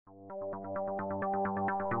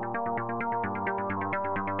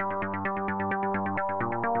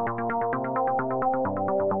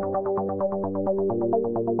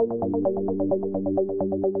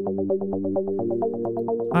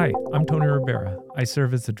Hi, I'm Tony Rivera. I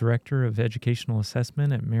serve as the Director of Educational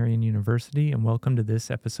Assessment at Marian University, and welcome to this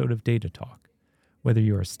episode of Data Talk. Whether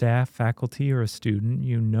you're a staff, faculty, or a student,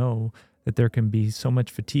 you know that there can be so much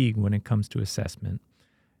fatigue when it comes to assessment.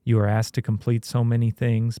 You are asked to complete so many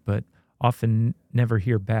things, but often never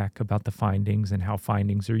hear back about the findings and how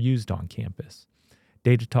findings are used on campus.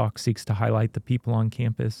 Data Talk seeks to highlight the people on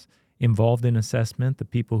campus involved in assessment, the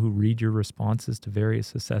people who read your responses to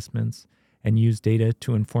various assessments, and use data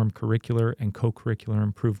to inform curricular and co-curricular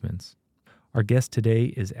improvements. Our guest today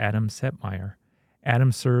is Adam Setmeyer.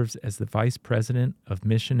 Adam serves as the Vice President of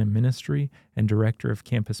Mission and Ministry and Director of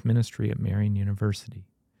Campus Ministry at Marian University.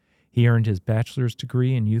 He earned his bachelor's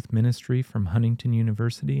degree in youth ministry from Huntington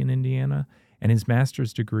University in Indiana and his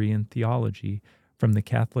master's degree in theology from the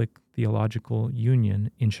Catholic Theological Union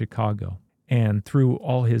in Chicago. And through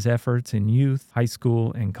all his efforts in youth, high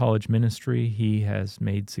school, and college ministry, he has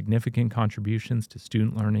made significant contributions to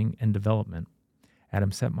student learning and development.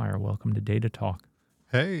 Adam Setmeyer, welcome to Data Talk.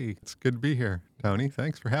 Hey, it's good to be here, Tony.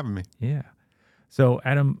 Thanks for having me. Yeah. So,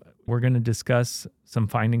 Adam, we're going to discuss some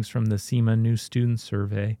findings from the CIMA New Student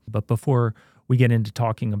Survey. But before we get into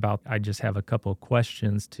talking about, I just have a couple of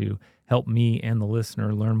questions to help me and the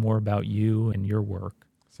listener learn more about you and your work.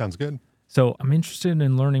 Sounds good. So I'm interested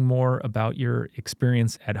in learning more about your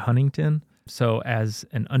experience at Huntington. So as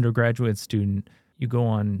an undergraduate student, you go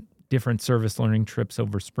on different service learning trips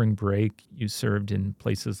over spring break. You served in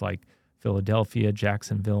places like Philadelphia,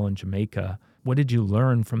 Jacksonville, and Jamaica. What did you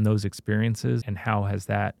learn from those experiences, and how has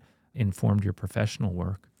that informed your professional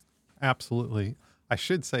work? Absolutely. I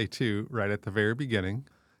should say, too, right at the very beginning,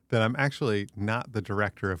 that I'm actually not the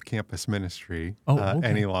director of campus ministry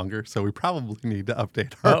any longer. So we probably need to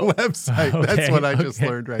update our website. Okay, That's what I just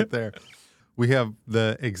learned right there. We have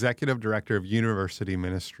the executive director of university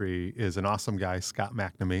ministry is an awesome guy, Scott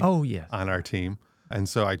McNamee, on our team. And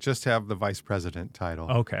so I just have the vice president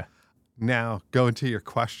title. Okay. Now, going to your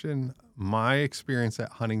question, my experience at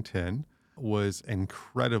Huntington was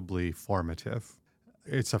incredibly formative.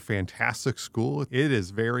 It's a fantastic school. It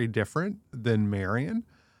is very different than Marian.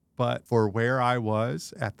 But for where I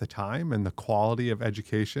was at the time and the quality of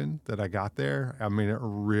education that I got there, I mean, it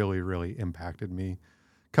really, really impacted me.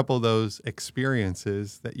 A couple of those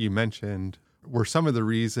experiences that you mentioned were some of the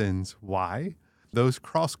reasons why. Those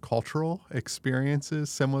cross-cultural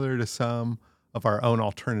experiences, similar to some of our own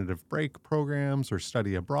alternative break programs or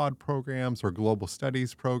study abroad programs or global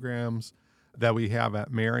studies programs that we have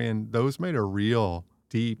at Marian, those made a real,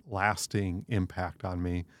 deep, lasting impact on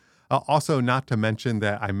me. Also, not to mention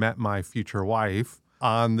that I met my future wife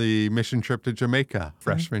on the mission trip to Jamaica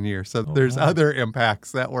freshman year. So there's other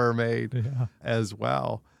impacts that were made as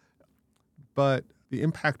well. But the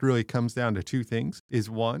impact really comes down to two things. Is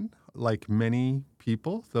one, like many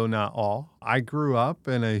people, though not all, I grew up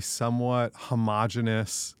in a somewhat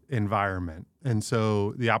homogenous environment. And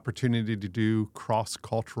so the opportunity to do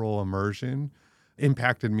cross-cultural immersion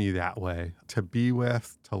impacted me that way, to be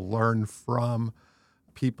with, to learn from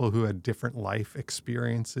people who had different life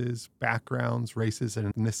experiences, backgrounds, races,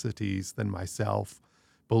 and ethnicities than myself.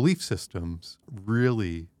 Belief systems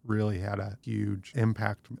really, really had a huge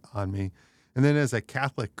impact on me. And then as a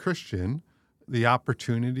Catholic Christian, the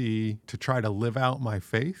opportunity to try to live out my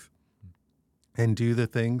faith and do the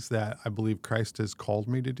things that I believe Christ has called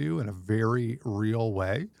me to do in a very real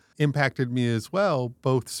way impacted me as well,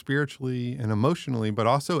 both spiritually and emotionally, but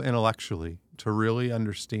also intellectually, to really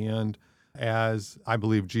understand, as I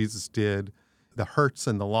believe Jesus did, the hurts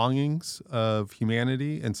and the longings of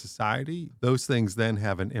humanity and society. Those things then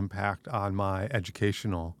have an impact on my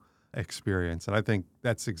educational experience. And I think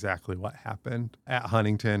that's exactly what happened at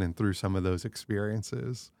Huntington and through some of those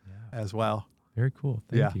experiences as well. Very cool.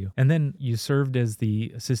 Thank you. And then you served as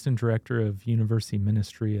the Assistant Director of University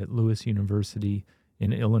Ministry at Lewis University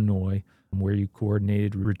in Illinois, where you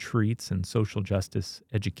coordinated retreats and social justice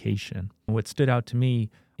education. What stood out to me,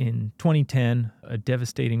 in 2010, a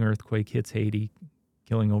devastating earthquake hits Haiti,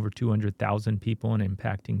 killing over 200,000 people and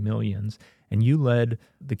impacting millions. And you led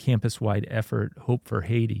the campus-wide effort, Hope for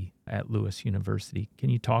Haiti, at Lewis University. Can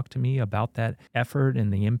you talk to me about that effort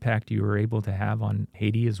and the impact you were able to have on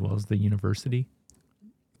Haiti as well as the university?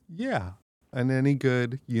 Yeah. In any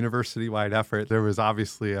good university-wide effort, there was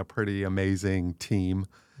obviously a pretty amazing team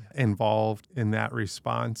involved in that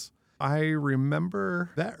response. I remember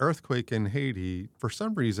that earthquake in Haiti, for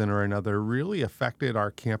some reason or another, really affected our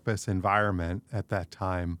campus environment at that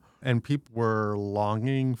time. And people were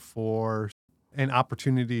longing for an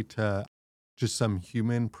opportunity to just some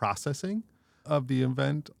human processing of the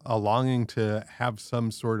event, a longing to have some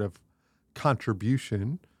sort of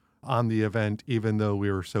contribution on the event, even though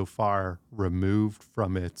we were so far removed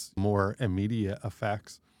from its more immediate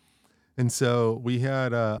effects. And so we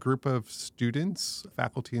had a group of students,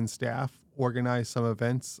 faculty, and staff organize some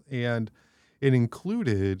events, and it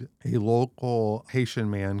included a local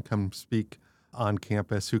Haitian man come speak on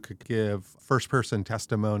campus who could give first-person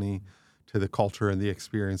testimony to the culture and the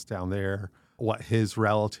experience down there, what his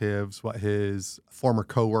relatives, what his former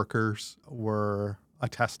coworkers were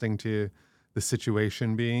attesting to the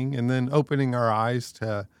situation being, and then opening our eyes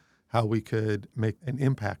to how we could make an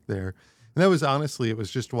impact there. And that was honestly, it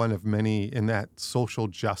was just one of many in that social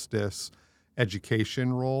justice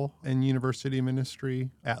education role in university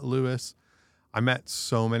ministry at Lewis. I met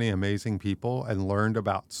so many amazing people and learned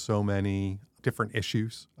about so many different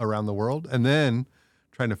issues around the world. And then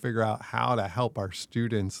trying to figure out how to help our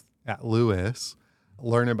students at Lewis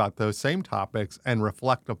learn about those same topics and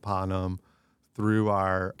reflect upon them through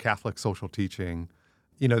our Catholic social teaching.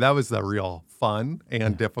 That was the real fun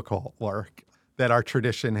and difficult work that our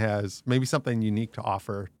tradition has, maybe something unique to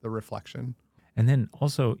offer the reflection. And then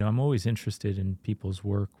also, I'm always interested in people's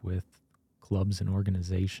work with clubs and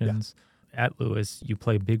organizations. At Lewis, you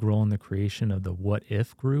play a big role in the creation of the What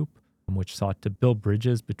If group, which sought to build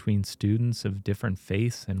bridges between students of different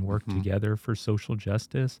faiths and work together for social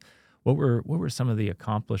justice. What were some of the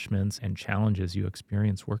accomplishments and challenges you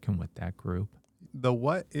experienced working with that group? The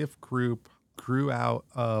What If group grew out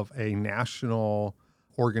of a national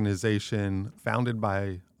organization founded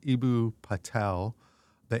by Ibu Patel.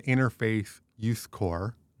 The Interfaith Youth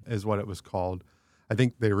Corps is what it was called. I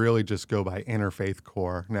think they really just go by Interfaith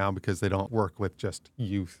Corps now because they don't work with just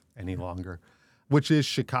youth any longer, which is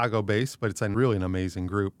Chicago-based, but it's really an amazing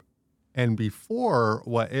group. And before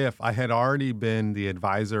What If, I had already been the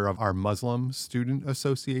advisor of our Muslim Student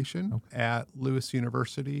Association at Lewis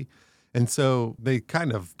University. And so they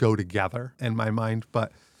kind of go together in my mind.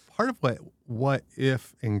 But part of what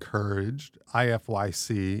If encouraged,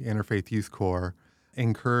 IFYC, Interfaith Youth Corps,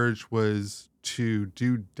 encouraged was to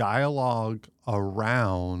do dialogue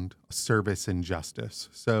around service and justice.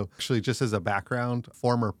 So actually, just as a background,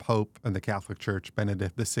 former Pope in the Catholic Church,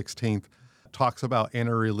 Benedict XVI, talks about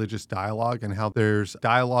interreligious dialogue and how there's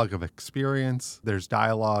dialogue of experience, there's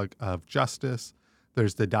dialogue of justice,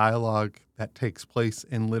 there's the dialogue that takes place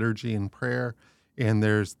in liturgy and prayer, and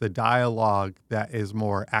there's the dialogue that is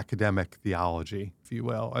more academic theology, if you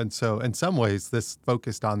will. And so in some ways, this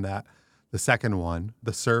focused on that, the second one,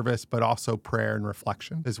 the service, but also prayer and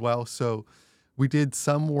reflection as well. So we did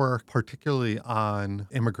some work particularly on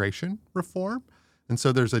immigration reform. And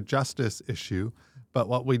so there's a justice issue. But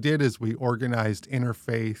what we did is we organized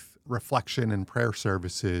interfaith reflection and prayer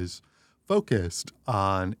services focused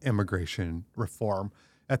on immigration reform.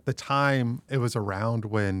 At the time, it was around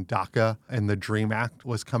when DACA and the DREAM Act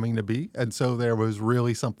was coming to be. And so there was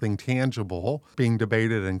really something tangible being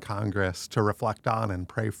debated in Congress to reflect on and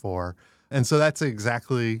pray for. And so that's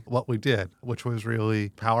exactly what we did, which was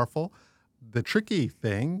really powerful. The tricky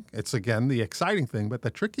thing, it's again the exciting thing, but the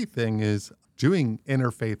tricky thing is doing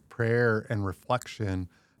interfaith prayer and reflection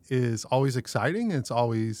is always exciting. It's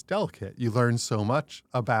always delicate. You learn so much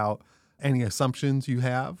about any assumptions you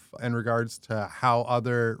have in regards to how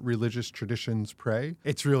other religious traditions pray.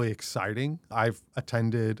 It's really exciting. I've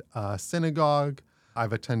attended a synagogue.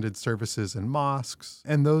 I've attended services in mosques,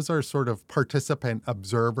 and those are sort of participant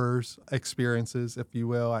observers experiences, if you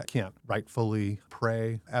will. I can't rightfully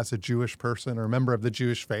pray as a Jewish person or a member of the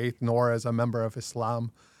Jewish faith, nor as a member of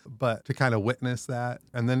Islam, but to kind of witness that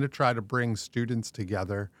and then to try to bring students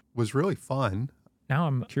together was really fun. Now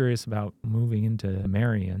I'm curious about moving into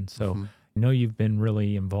Marian. So I know you've been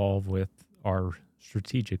really involved with our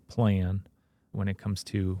strategic plan when it comes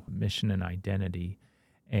to mission and identity.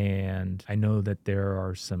 And I know that there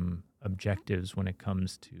are some objectives when it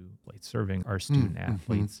comes to serving our student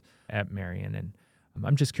athletes at Marian. And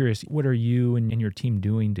I'm just curious, what are you and your team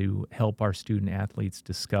doing to help our student athletes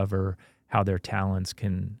discover how their talents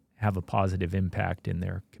can have a positive impact in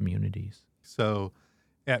their communities? So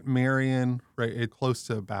at Marian, right, it's close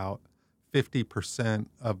to about 50%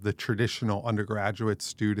 of the traditional undergraduate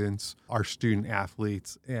students are student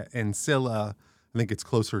athletes. In Scylla, I think it's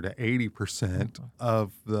closer to 80%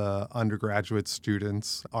 of the undergraduate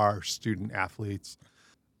students are student athletes.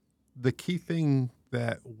 The key thing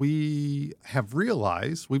that we have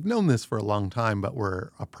realized, we've known this for a long time, but we're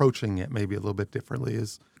approaching it maybe a little bit differently,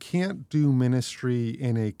 is can't do ministry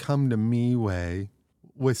in a come to me way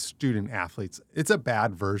with student athletes. It's a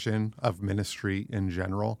bad version of ministry in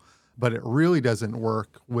general, but it really doesn't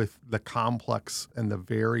work with the complex and the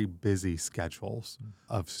very busy schedules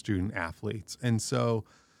of student athletes. And so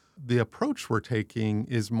The approach we're taking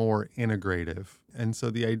is more integrative. And so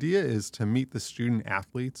the idea is to meet the student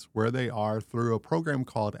athletes where they are through a program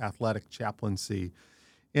called athletic chaplaincy.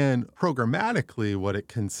 And programmatically, what it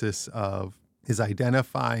consists of is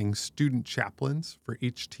identifying student chaplains for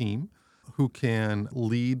each team who can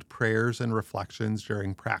lead prayers and reflections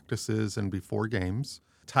during practices and before games,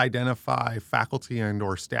 to identify faculty and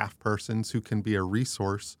or staff persons who can be a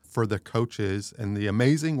resource for the coaches and the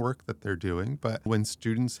amazing work that they're doing. But when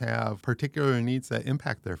students have particular needs that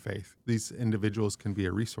impact their faith, these individuals can be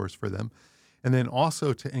a resource for them. And then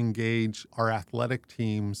also to engage our athletic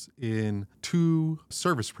teams in 2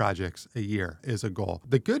 service projects a year is a goal.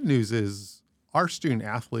 The good news is our student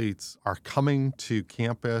athletes are coming to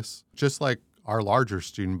campus just like our larger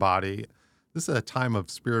student body. This is a time of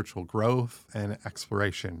spiritual growth and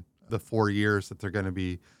exploration, the 4 years that they're going to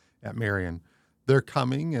be at Marian. They're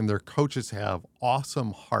coming and their coaches have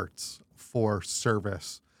awesome hearts for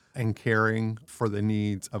service and caring for the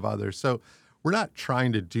needs of others. So we're not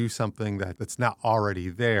trying to do something that's not already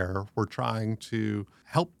there. We're trying to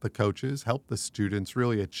help the coaches, help the students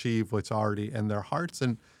really achieve what's already in their hearts.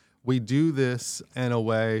 And we do this in a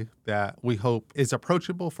way that we hope is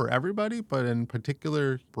approachable for everybody, but in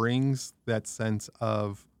particular brings that sense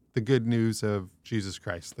of the good news of Jesus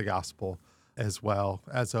Christ, the gospel, as well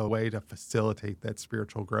as a way to facilitate that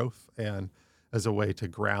spiritual growth and as a way to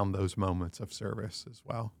ground those moments of service as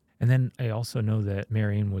well. And then I also know that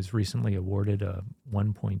Marian was recently awarded a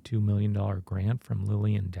 $1.2 million grant from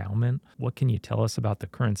Lilly Endowment. What can you tell us about the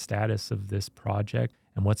current status of this project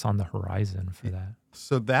and what's on the horizon for that?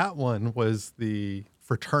 So that one was the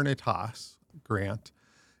Fraternitas grant.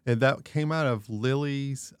 And that came out of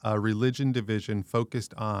Lilly's religion division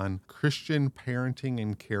focused on Christian parenting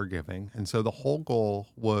and caregiving. And so the whole goal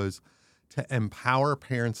was to empower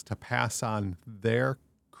parents to pass on their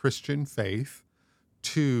Christian faith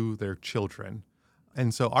to their children.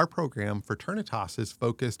 And so our program, Fraternitas, is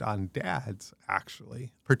focused on dads,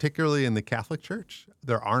 actually, particularly in the Catholic Church.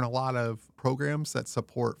 There aren't a lot of programs that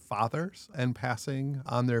support fathers and passing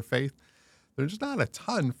on their faith. There's not a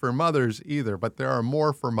ton for mothers either, but there are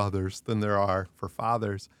more for mothers than there are for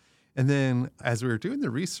fathers. And then as we were doing the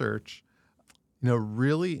research,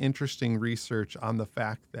 really interesting research on the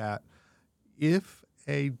fact that if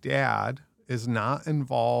a dad is not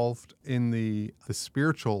involved in the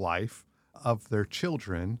spiritual life of their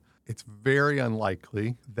children, it's very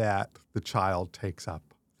unlikely that the child takes up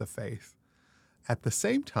the faith. At the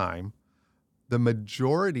same time, the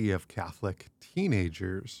majority of Catholic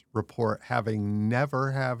teenagers report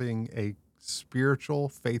never having a spiritual,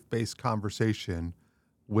 faith-based conversation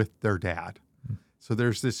with their dad. So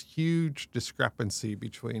there's this huge discrepancy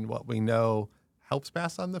between what we know helps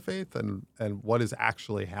pass on the faith and what is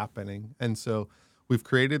actually happening. And so we've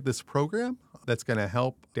created this program that's going to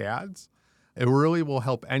help dads. It really will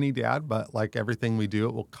help any dad, but like everything we do,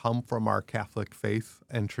 it will come from our Catholic faith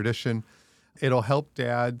and tradition. It'll help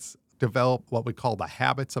dads develop what we call the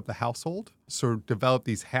habits of the household. So develop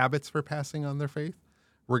these habits for passing on their faith.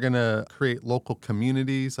 We're going to create local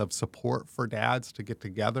communities of support for dads to get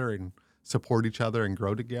together and support each other and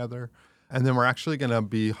grow together. And then we're actually going to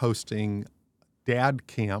be hosting dad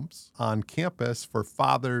camps on campus for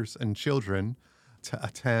fathers and children to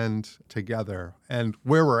attend together. And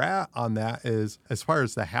where we're at on that is, as far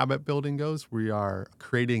as the habit building goes, we are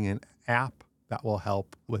creating an app that will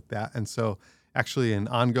help with that. And so actually in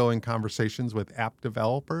ongoing conversations with app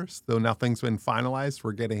developers, though nothing's been finalized,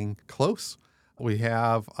 we're getting close. We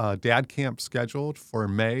have a dad camp scheduled for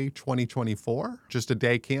May 2024, just a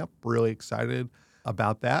day camp. Really excited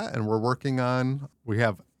about that. And we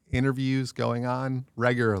have interviews going on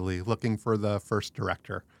regularly looking for the first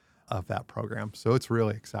director of that program. So it's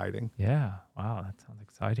really exciting. Yeah. Wow. That sounds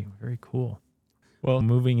exciting. Very cool. Well,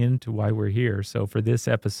 moving into why we're here. So for this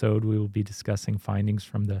episode, we will be discussing findings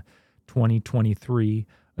from the 2023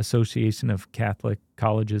 Association of Catholic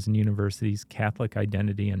Colleges and Universities Catholic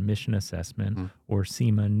Identity and Mission Assessment, or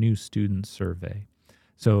CIMA New Student Survey.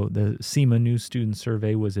 So the CIMA New Student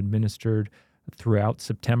Survey was administered throughout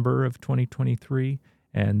September of 2023,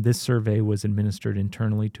 and this survey was administered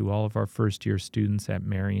internally to all of our first-year students at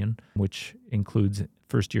Marian, which includes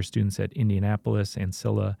first-year students at Indianapolis,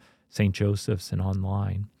 Ancilla, St. Joseph's, and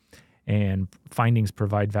online. And findings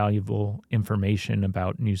provide valuable information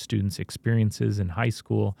about new students' experiences in high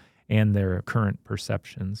school and their current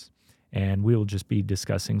perceptions. And we will just be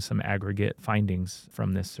discussing some aggregate findings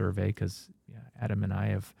from this survey because Adam and I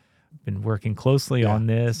have been working closely on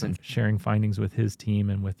this and sharing findings with his team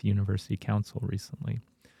and with University Council recently.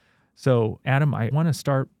 So, Adam, I want to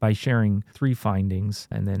start by sharing 3 findings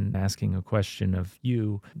and then asking a question of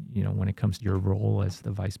you, when it comes to your role as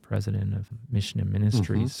the vice president of mission and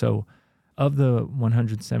ministry. So, of the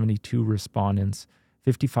 172 respondents,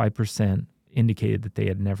 55% indicated that they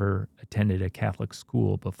had never attended a Catholic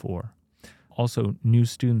school before. Also, new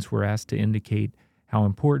students were asked to indicate how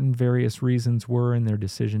important various reasons were in their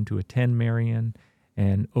decision to attend Marian,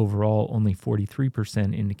 and overall, only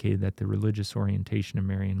 43% indicated that the religious orientation of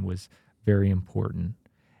Marian was very important.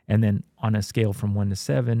 And then on a scale from 1 to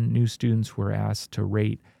 7, new students were asked to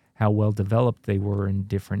rate how well developed they were in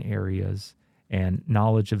different areas, and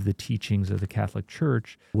knowledge of the teachings of the Catholic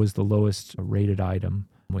Church was the lowest rated item,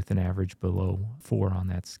 with an average below 4 on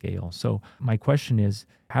that scale. So my question is,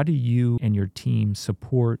 how do you and your team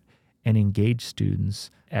support and engage students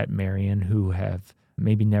at Marian who have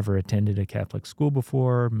maybe never attended a Catholic school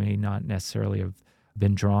before, may not necessarily have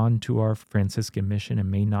been drawn to our Franciscan mission, and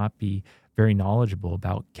may not be very knowledgeable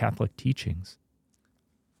about Catholic teachings?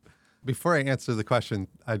 Before I answer the question,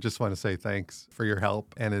 I just want to say thanks for your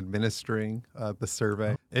help in administering the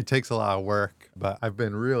survey. It takes a lot of work, but I've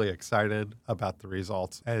been really excited about the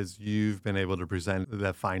results. As you've been able to present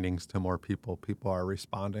the findings to more people, people are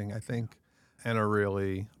responding, I think, in a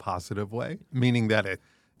really positive way, meaning that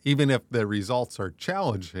even if the results are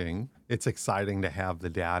challenging, it's exciting to have the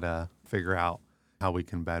data figure out how we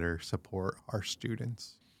can better support our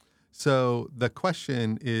students. So the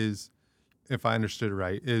question is, if I understood it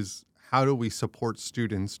right, is how do we support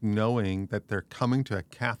students knowing that they're coming to a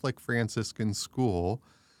Catholic Franciscan school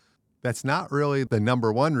that's not really the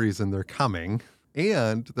number one reason they're coming,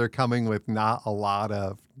 and they're coming with not a lot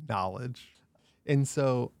of knowledge? And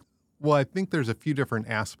so, I think there's a few different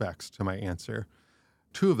aspects to my answer.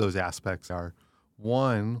 2 of those aspects are,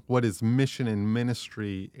 1, what is mission and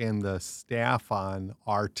ministry and the staff on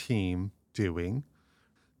our team doing?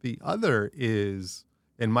 The other is,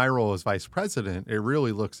 in my role as vice president, it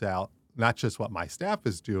really looks at not just what my staff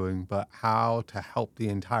is doing, but how to help the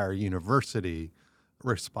entire university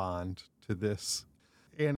respond to this.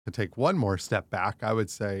 And to take one more step back, I would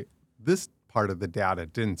say this part of the data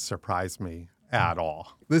didn't surprise me at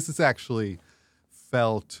all. This is actually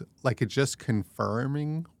felt like it's just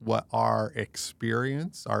confirming what our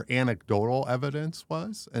experience, our anecdotal evidence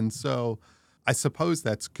was. And so I suppose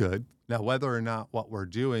that's good. Now, whether or not what we're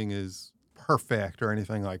doing is perfect or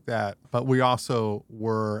anything like that, but we also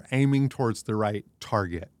were aiming towards the right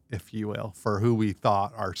target, if you will, for who we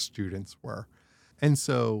thought our students were. And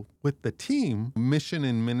so with the team, mission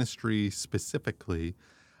and ministry specifically,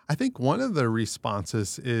 I think one of the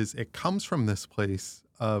responses is it comes from this place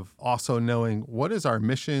of also knowing what is our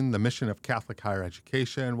mission, the mission of Catholic higher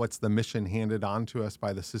education, what's the mission handed on to us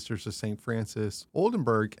by the Sisters of St. Francis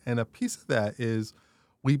Oldenburg. And a piece of that is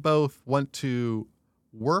we both want to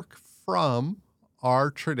work from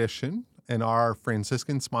our tradition and our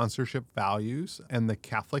Franciscan sponsorship values and the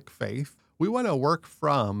Catholic faith. We want to work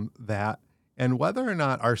from that, and whether or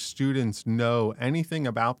not our students know anything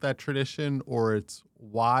about that tradition or it's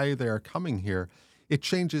why they're coming here, it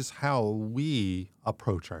changes how we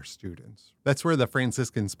approach our students. That's where the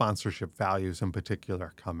Franciscan sponsorship values in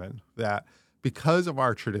particular come in, that because of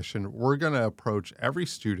our tradition, we're going to approach every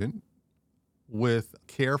student with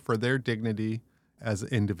care for their dignity as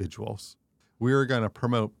individuals. We're going to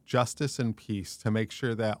promote justice and peace to make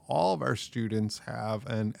sure that all of our students have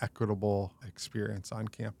an equitable experience on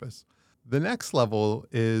campus. The next level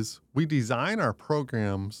is we design our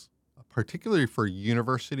programs particularly for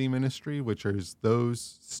university ministry, which is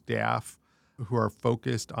those staff who are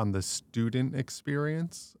focused on the student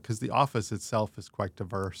experience, because the office itself is quite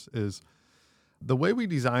diverse, is the way we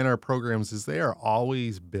design our programs is they are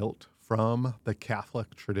always built from the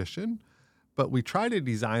Catholic tradition, but we try to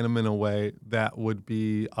design them in a way that would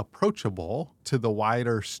be approachable to the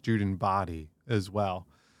wider student body as well.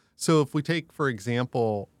 So if we take, for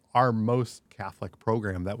example, our most Catholic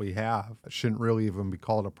program that we have, it shouldn't really even be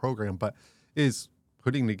called a program, but is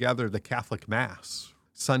putting together the Catholic Mass,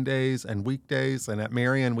 Sundays and weekdays. And at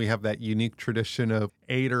Marian, we have that unique tradition of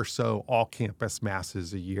 8 or so all-campus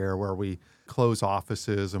masses a year where we close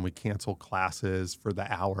offices and we cancel classes for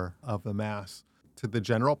the hour of the Mass. To the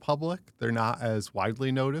general public, they're not as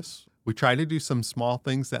widely noticed. We try to do some small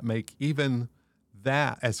things that make even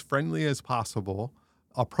that as friendly as possible,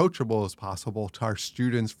 approachable as possible to our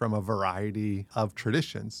students from a variety of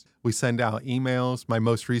traditions. We send out emails. My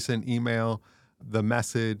most recent email, the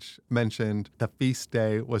message mentioned the feast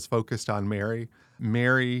day was focused on Mary.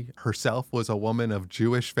 Mary herself was a woman of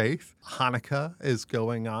Jewish faith. Hanukkah is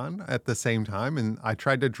going on at the same time, and I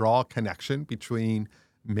tried to draw a connection between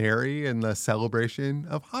Mary and the celebration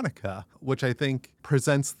of Hanukkah, which I think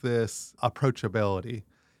presents this approachability.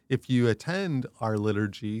 If you attend our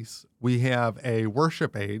liturgies, we have a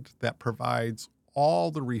worship aid that provides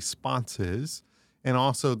all the responses and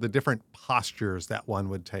also the different postures that one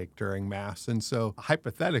would take during Mass. And so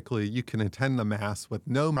hypothetically, you can attend the Mass with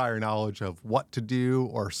no prior knowledge of what to do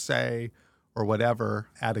or say or whatever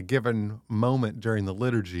at a given moment during the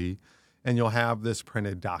liturgy, and you'll have this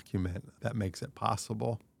printed document that makes it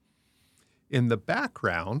possible. In the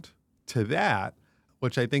background to that,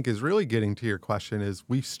 which I think is really getting to your question, is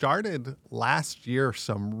we started last year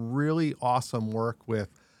some really awesome work with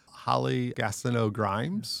Holly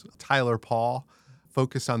Gastineau-Grimes, Tyler Paul,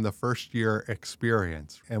 focused on the first year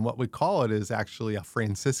experience. And what we call it is actually a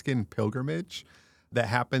Franciscan pilgrimage that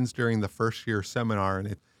happens during the first year seminar.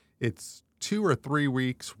 And it's 2 or 3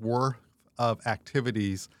 weeks worth of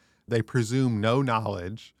activities. They presume no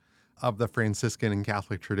knowledge of the Franciscan and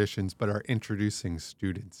Catholic traditions, but are introducing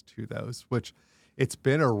students to those, which it's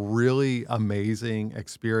been a really amazing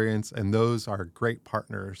experience, and those are great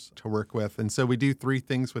partners to work with. And so we do 3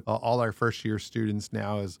 things with all our first-year students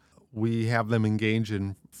now is we have them engage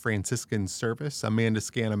in Franciscan service. Amanda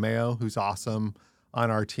Scanameo, who's awesome on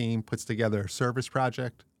our team, puts together a service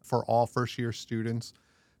project for all first-year students.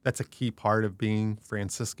 That's a key part of being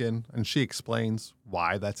Franciscan, and she explains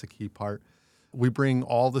why that's a key part. We bring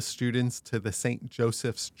all the students to the St.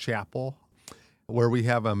 Joseph's Chapel, where we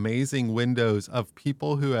have amazing windows of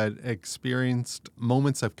people who had experienced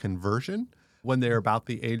moments of conversion when they're about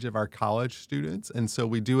the age of our college students. And so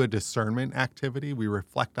we do a discernment activity. We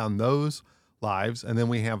reflect on those lives, and then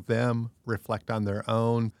we have them reflect on their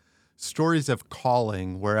own stories of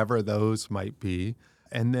calling, wherever those might be.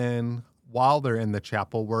 And then while they're in the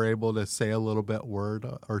chapel, we're able to say a little bit word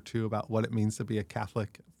or two about what it means to be a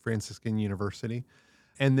Catholic Franciscan university.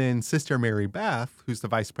 And then Sister Mary Beth, who's the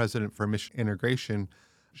vice president for mission integration,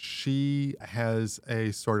 she has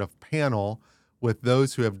a sort of panel with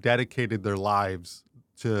those who have dedicated their lives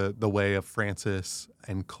to the way of Francis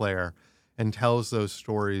and Claire and tells those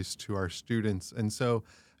stories to our students. And so,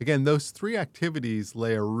 again, those 3 activities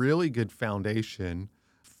lay a really good foundation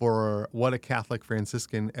for what a Catholic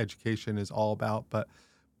Franciscan education is all about. But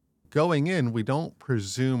going in, we don't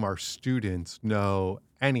presume our students know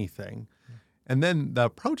anything. And then the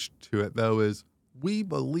approach to it, though, is we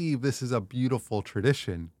believe this is a beautiful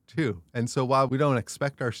tradition, too. And so while we don't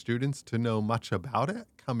expect our students to know much about it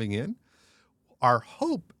coming in, our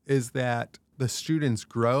hope is that the students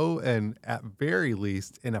grow and, at very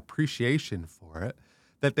least, an appreciation for it,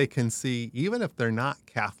 that they can see, even if they're not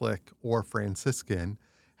Catholic or Franciscan,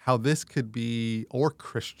 how this could be, or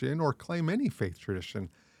Christian, or claim any faith tradition,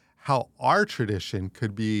 how our tradition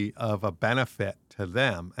could be of a benefit to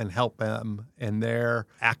them and help them in their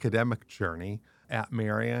academic journey at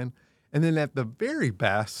Marian. And then at the very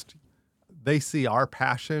best, they see our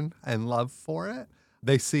passion and love for it.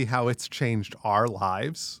 They see how it's changed our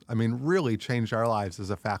lives. I mean, really changed our lives as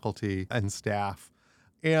a faculty and staff.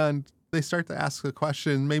 And they start to ask the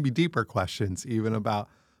question, maybe deeper questions even about,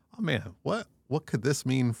 oh man, what could this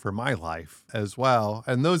mean for my life as well?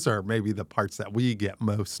 And those are maybe the parts that we get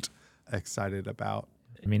most excited about.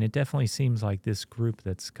 I mean, it definitely seems like this group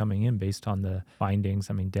that's coming in based on the findings,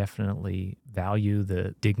 I mean, definitely value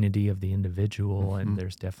the dignity of the individual, and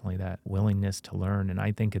there's definitely that willingness to learn. And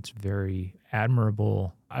I think it's very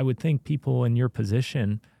admirable. I would think people in your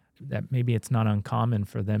position, that maybe it's not uncommon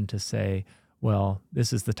for them to say, well,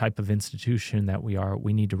 this is the type of institution that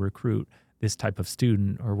we need to recruit this type of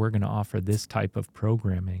student, or we're going to offer this type of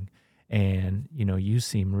programming. And, you know, you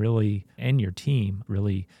seem really, and your team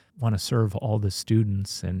really want to serve all the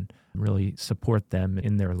students and really support them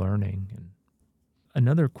in their learning. And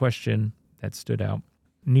another question that stood out,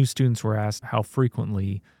 new students were asked, how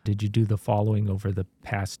frequently did you do the following over the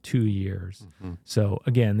past 2 years? So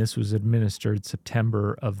again, this was administered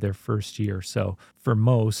September of their first year. So for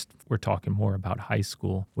most, we're talking more about high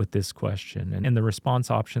school with this question. And the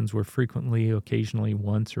response options were frequently, occasionally,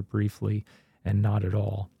 once, or briefly, and not at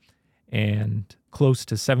all. And close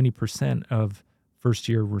to 70% of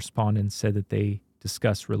first-year respondents said that they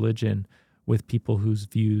discussed religion with people whose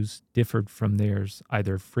views differed from theirs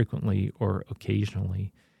either frequently or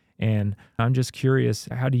occasionally. And I'm just curious,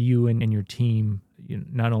 how do you and your team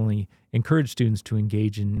not only encourage students to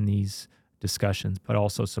engage in these discussions, but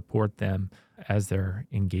also support them as they're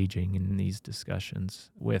engaging in these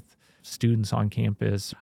discussions with students on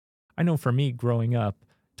campus? I know for me growing up,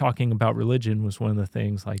 talking about religion was one of the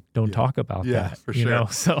things, like, don't talk about that. For sure.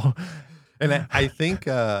 So, and I think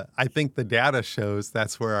the data shows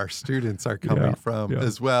that's where our students are coming from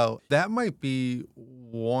as well. That might be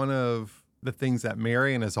one of the things that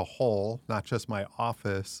Marian as a whole, not just my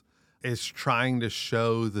office, is trying to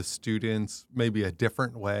show the students maybe a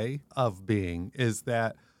different way of being is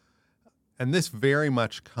that, and this very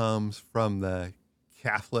much comes from the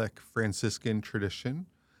Catholic Franciscan tradition,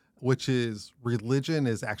 which is religion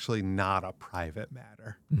is actually not a private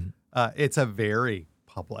matter. It's a very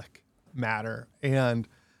public matter. And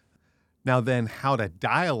now then how to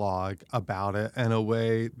dialogue about it in a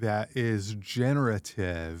way that is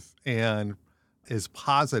generative and is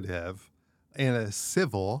positive and is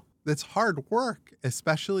civil, that's hard work,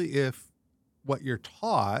 especially if what you're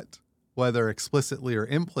taught, whether explicitly or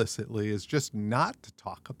implicitly, is just not to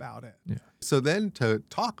talk about it. Yeah. So then to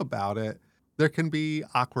talk about it, there can be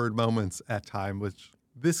awkward moments at times, which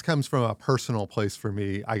this comes from a personal place for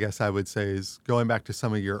me, I guess I would say, is going back to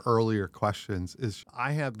some of your earlier questions, is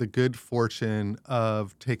I had the good fortune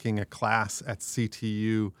of taking a class at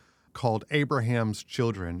CTU called Abraham's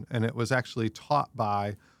Children, and it was actually taught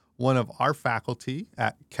by one of our faculty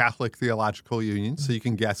at Catholic Theological Union, so you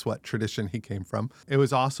can guess what tradition he came from. It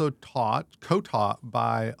was also co-taught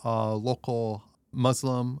by a local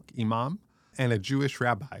Muslim imam and a Jewish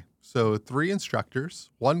rabbi. So 3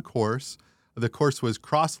 instructors, 1 course. The course was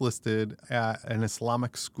cross-listed at an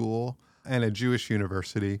Islamic school and a Jewish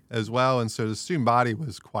university as well. And so the student body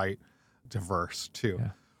was quite diverse too. Yeah.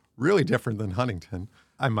 Really different than Huntington,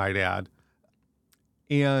 I might add.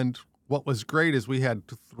 And what was great is we had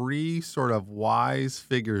 3 sort of wise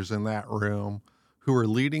figures in that room who were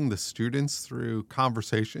leading the students through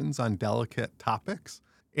conversations on delicate topics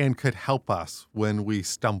and could help us when we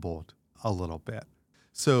stumbled a little bit.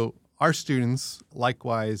 So our students,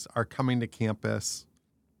 likewise, are coming to campus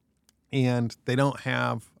and they don't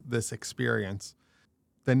have this experience.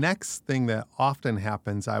 The next thing that often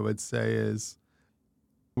happens, I would say, is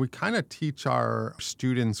we kind of teach our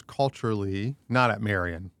students culturally, not at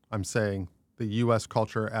Marian, I'm saying the U.S.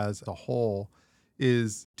 culture as a whole,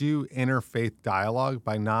 is do interfaith dialogue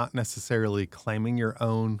by not necessarily claiming your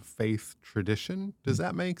own faith tradition. Does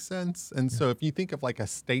that make sense? And so if you think of like a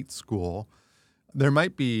state school, there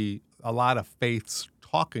might be a lot of faiths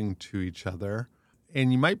talking to each other,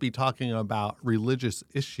 and you might be talking about religious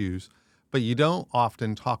issues, but you don't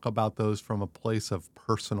often talk about those from a place of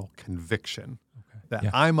personal conviction. That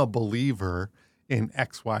I'm a believer in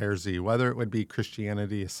X, Y, or Z, whether it would be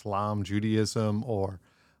Christianity, Islam, Judaism, or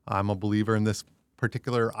I'm a believer in this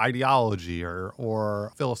particular ideology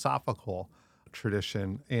or philosophical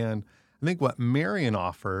tradition. And I think what Marian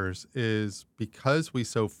offers is, because we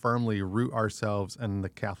so firmly root ourselves in the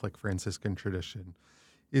Catholic Franciscan tradition,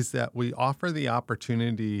 is that we offer the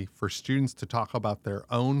opportunity for students to talk about their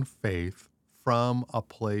own faith from a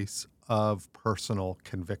place of personal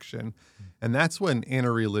conviction. And that's when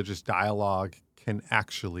interreligious dialogue can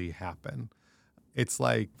actually happen. It's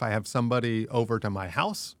like if I have somebody over to my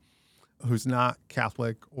house who's not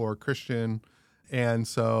Catholic or Christian, and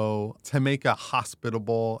so to make a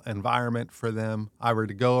hospitable environment for them, I were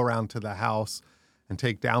to go around to the house and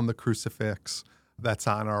take down the crucifix that's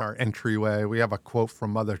on our entryway. We have a quote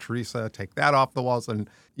from Mother Teresa, take that off the walls and,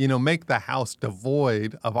 make the house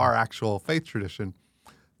devoid of our actual faith tradition.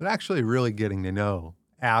 But actually really getting to know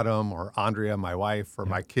Adam or Andrea, my wife, or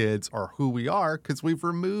my kids, or who we are, because we've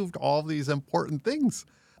removed all these important things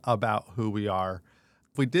about who we are.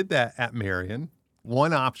 If we did that at Marian,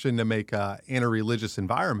 one option to make an interreligious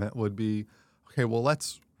environment would be, okay, well,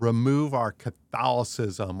 let's remove our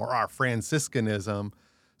Catholicism or our Franciscanism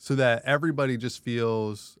so that everybody just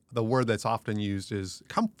feels, the word that's often used is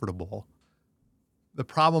comfortable. The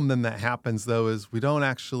problem then that happens, though, is we don't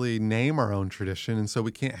actually name our own tradition, and so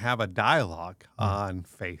we can't have a dialogue on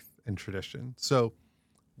faith and tradition. So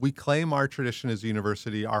we claim our tradition as a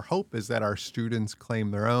university. Our hope is that our students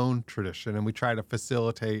claim their own tradition, and we try to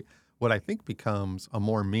facilitate what I think becomes a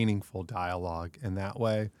more meaningful dialogue in that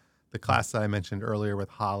way. The class that I mentioned earlier with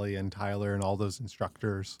Holly and Tyler and all those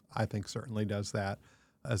instructors, I think certainly does that,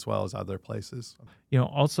 as well as other places.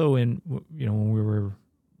 Also when we were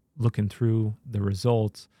looking through the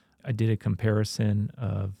results, I did a comparison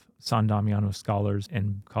of San Damiano scholars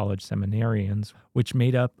and college seminarians, which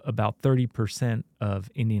made up about 30% of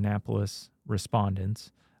Indianapolis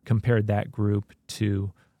respondents, compared that group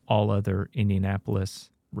to all other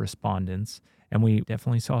Indianapolis respondents. And we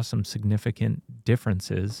definitely saw some significant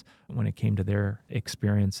differences when it came to their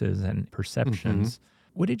experiences and perceptions.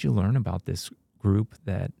 What did you learn about this group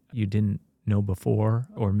that you didn't know before,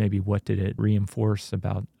 or maybe what did it reinforce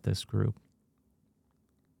about this group?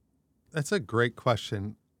 That's a great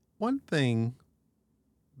question. One thing,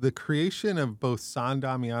 the creation of both San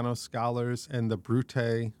Damiano scholars and the Brute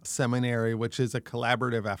Seminary, which is a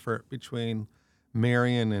collaborative effort between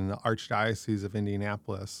Marian in the Archdiocese of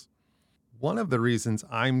Indianapolis. One of the reasons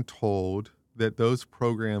I'm told that those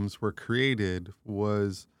programs were created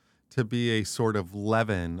was to be a sort of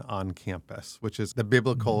leaven on campus, which is the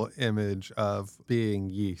biblical image of being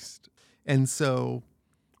yeast. And so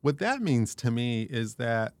what that means to me is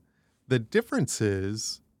that the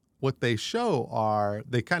differences, what they show are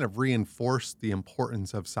they kind of reinforce the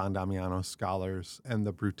importance of San Damiano scholars and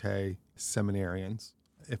the Brute seminarians,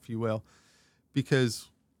 if you will, because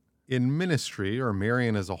in ministry or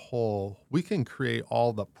Marian as a whole, we can create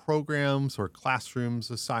all the programs or classrooms,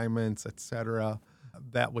 assignments, etc.,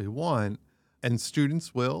 that we want, and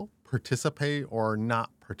students will participate or not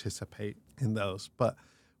participate in those. But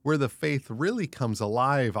where the faith really comes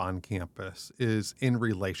alive on campus is in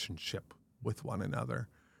relationship with one another.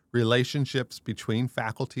 Relationships between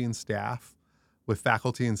faculty and staff, with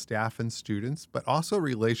faculty and staff and students, but also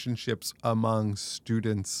relationships among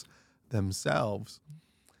students themselves.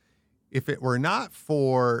 If it were not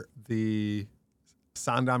for the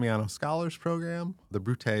San Damiano Scholars Program, the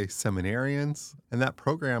Brute Seminarians, and that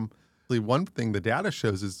program, one thing the data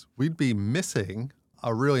shows is we'd be missing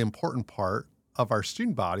a really important part of our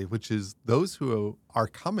student body, which is those who are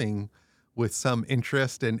coming with some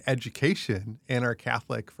interest in education in our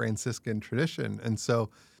Catholic Franciscan tradition. And so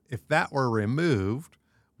if that were removed,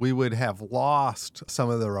 we would have lost some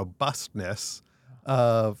of the robustness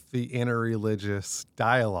of the interreligious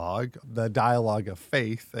dialogue, the dialogue of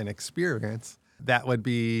faith and experience that would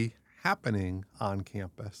be happening on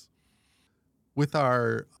campus. With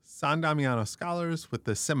our San Damiano scholars, with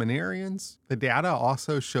the seminarians, the data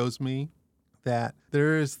also shows me that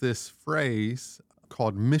there is this phrase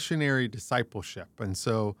called missionary discipleship. And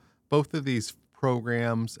so both of these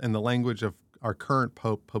programs, in the language of our current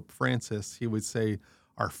Pope, Pope Francis, he would say,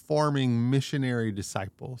 are forming missionary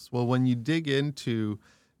disciples. Well, when you dig into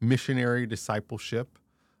missionary discipleship,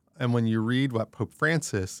 and when you read what Pope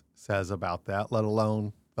Francis says about that, let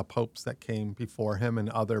alone the popes that came before him and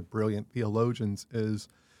other brilliant theologians, is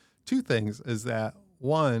two things, is that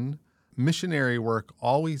one, missionary work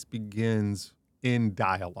always begins in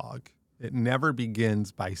dialogue. It never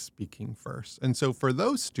begins by speaking first. And so for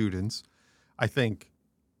those students, I think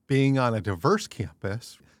being on a diverse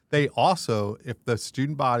campus, they also, if the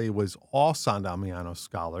student body was all San Damiano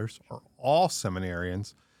scholars or all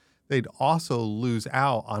seminarians, they'd also lose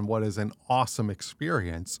out on what is an awesome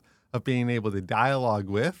experience of being able to dialogue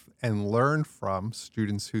with and learn from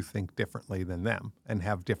students who think differently than them and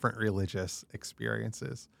have different religious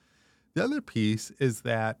experiences. The other piece is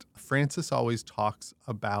that Francis always talks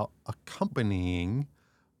about accompanying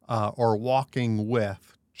or walking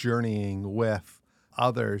with, journeying with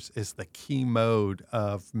others is the key mode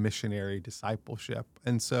of missionary discipleship.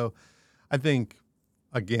 And so I think,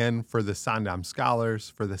 again, for the Sandam scholars,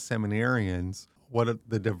 for the seminarians,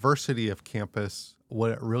 the diversity of campus,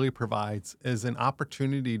 what it really provides is an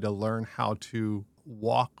opportunity to learn how to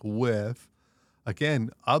walk with, again,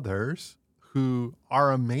 others who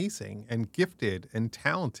are amazing and gifted and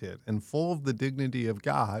talented and full of the dignity of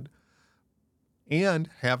God and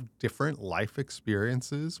have different life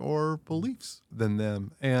experiences or beliefs than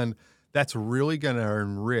them. And that's really going to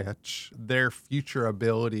enrich their future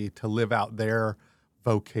ability to live out their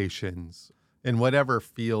vocations in whatever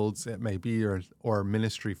fields it may be or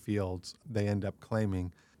ministry fields they end up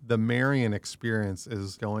claiming. The Marian experience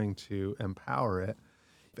is going to empower it.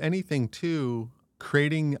 If anything, too,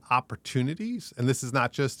 creating opportunities, and this is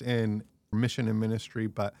not just in mission and ministry,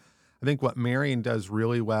 but I think what Marian does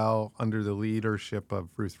really well under the leadership of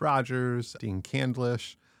Ruth Rogers, Dean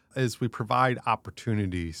Candlish, is we provide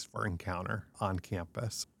opportunities for encounter on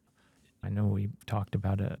campus. I know we talked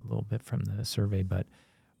about it a little bit from the survey, but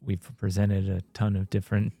we've presented a ton of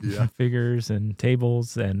different figures and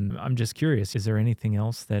tables, and I'm just curious, is there anything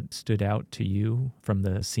else that stood out to you from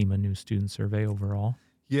the CIMA New Student Survey overall?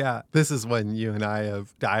 Yeah, this is when you and I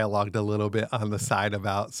have dialogued a little bit on the side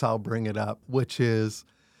about, so I'll bring it up, which is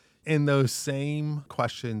in those same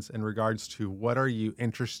questions in regards to what are you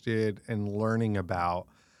interested in learning about,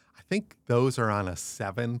 I think those are on a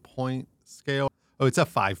 7-point scale. Oh, it's a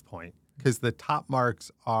 5-point, because the top marks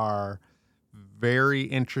are very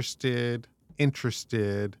interested, and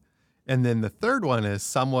then the third one is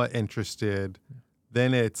somewhat interested,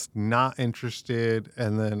 then it's not interested,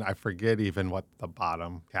 and then I forget even what the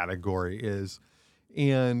bottom category is.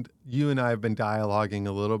 And you and I have been dialoguing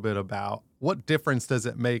a little bit about what difference does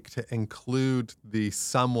it make to include the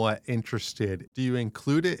somewhat interested? Do you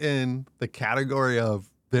include it in the category of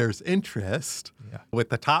there's interest with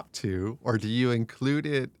the top two, or do you include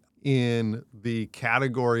it in the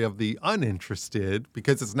category of the uninterested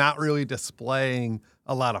because it's not really displaying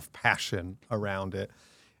a lot of passion around it.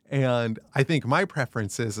 And I think my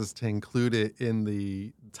preference is to include it in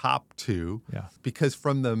the top two, because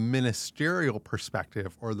from the ministerial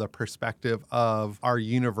perspective or the perspective of our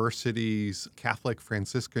university's Catholic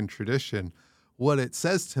Franciscan tradition, what it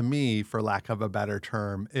says to me, for lack of a better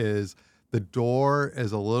term, is the door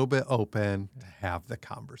is a little bit open to have the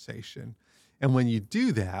conversation. And when you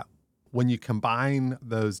do that, when you combine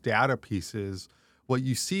those data pieces, what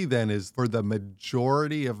you see then is for the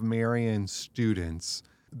majority of Marian students,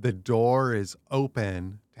 the door is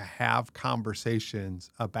open to have conversations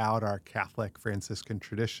about our Catholic Franciscan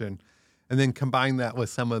tradition. And then combine that with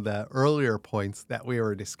some of the earlier points that we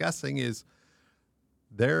were discussing is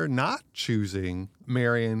they're not choosing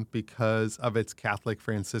Marian because of its Catholic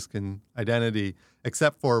Franciscan identity,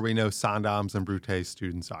 except for we know Sandoms and Brute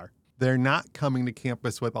students are. They're not coming to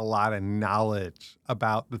campus with a lot of knowledge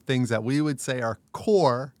about the things that we would say are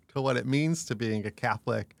core to what it means to being a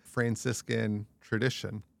Catholic Franciscan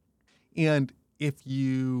tradition. And if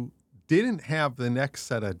you didn't have the next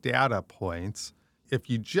set of data points, if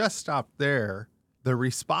you just stopped there, the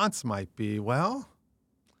response might be, well,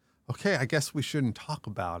 okay, I guess we shouldn't talk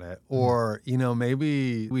about it. Or,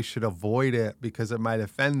 maybe we should avoid it because it might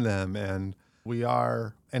offend them. And we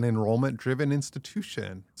are an enrollment-driven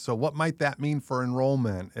institution. So what might that mean for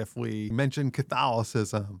enrollment if we mention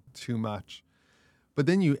Catholicism too much? But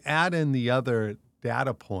then you add in the other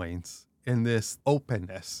data points, and this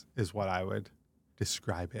openness is what I would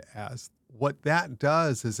describe it as. What that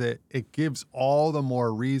does is it gives all the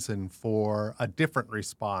more reason for a different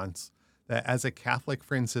response, that as a Catholic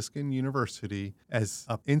Franciscan university, as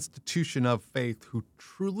an institution of faith who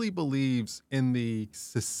truly believes in the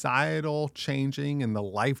societal changing and the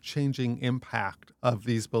life-changing impact of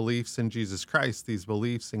these beliefs in Jesus Christ, these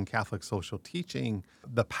beliefs in Catholic social teaching,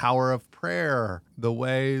 the power of prayer, the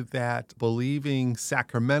way that believing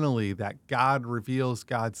sacramentally that God reveals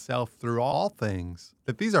God's self through all things,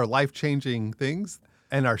 that these are life-changing things,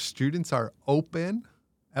 and our students are open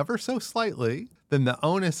ever so slightly, then the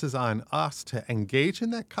onus is on us to engage in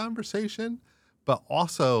that conversation, but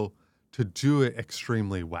also to do it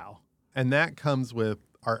extremely well. And that comes with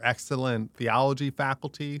our excellent theology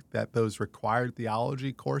faculty, that those required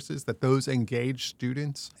theology courses, that those engage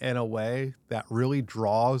students in a way that really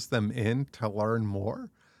draws them in to learn more.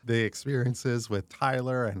 The experiences with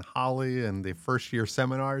Tyler and Holly and the first year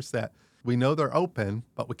seminars that we know they're open,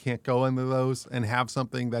 but we can't go into those and have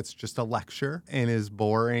something that's just a lecture and is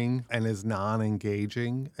boring and is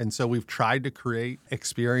non-engaging. And so we've tried to create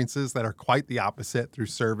experiences that are quite the opposite through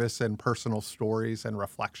service and personal stories and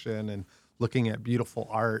reflection and looking at beautiful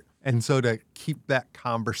art. And so to keep that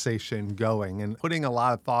conversation going and putting a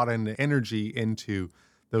lot of thought and energy into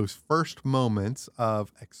those first moments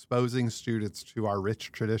of exposing students to our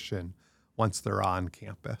rich tradition once they're on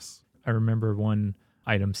campus. I remember one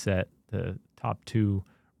item set, the top two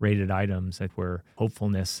rated items that were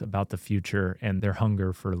hopefulness about the future and their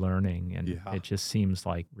hunger for learning. And it just seems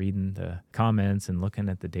like reading the comments and looking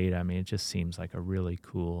at the data, I mean, it just seems like a really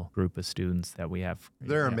cool group of students that we have.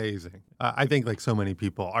 They're amazing. I think like so many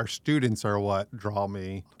people, our students are what draw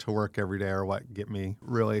me to work every day or what get me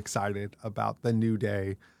really excited about the new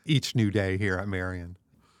day, each new day here at Marian.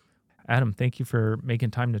 Adam, thank you for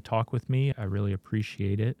making time to talk with me. I really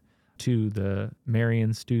appreciate it. To the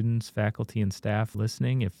Marian students, faculty, and staff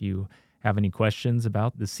listening, if you have any questions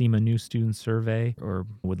about the CIMA New Student Survey or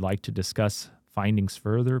would like to discuss findings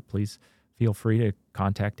further, please feel free to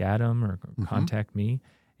contact Adam or contact me.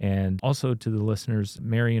 And also to the listeners,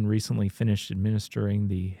 Marian recently finished administering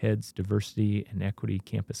the Heads Diversity and Equity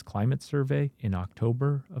Campus Climate Survey in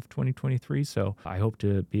October of 2023. So I hope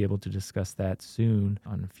to be able to discuss that soon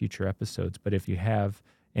on future episodes. But if you have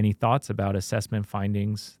any thoughts about assessment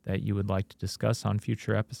findings that you would like to discuss on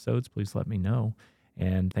future episodes, please let me know.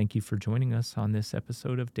 And thank you for joining us on this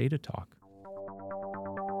episode of Data Talk.